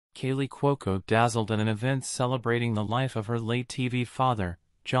Kaley Cuoco dazzled at an event celebrating the life of her late TV father,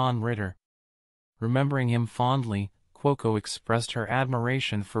 John Ritter. Remembering him fondly, Cuoco expressed her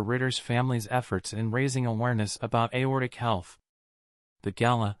admiration for Ritter's family's efforts in raising awareness about aortic health. The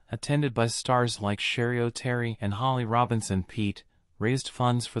gala, attended by stars like Sherry O'Terry and Holly Robinson Peete, raised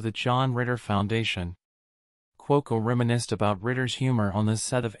funds for the John Ritter Foundation. Cuoco reminisced about Ritter's humor on the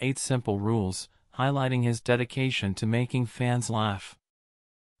set of 8 Simple Rules, highlighting his dedication to making fans laugh.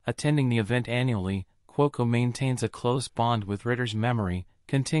 Attending the event annually, Cuoco maintains a close bond with Ritter's memory,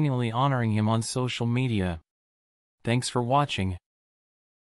 continually honoring him on social media. Thanks for watching.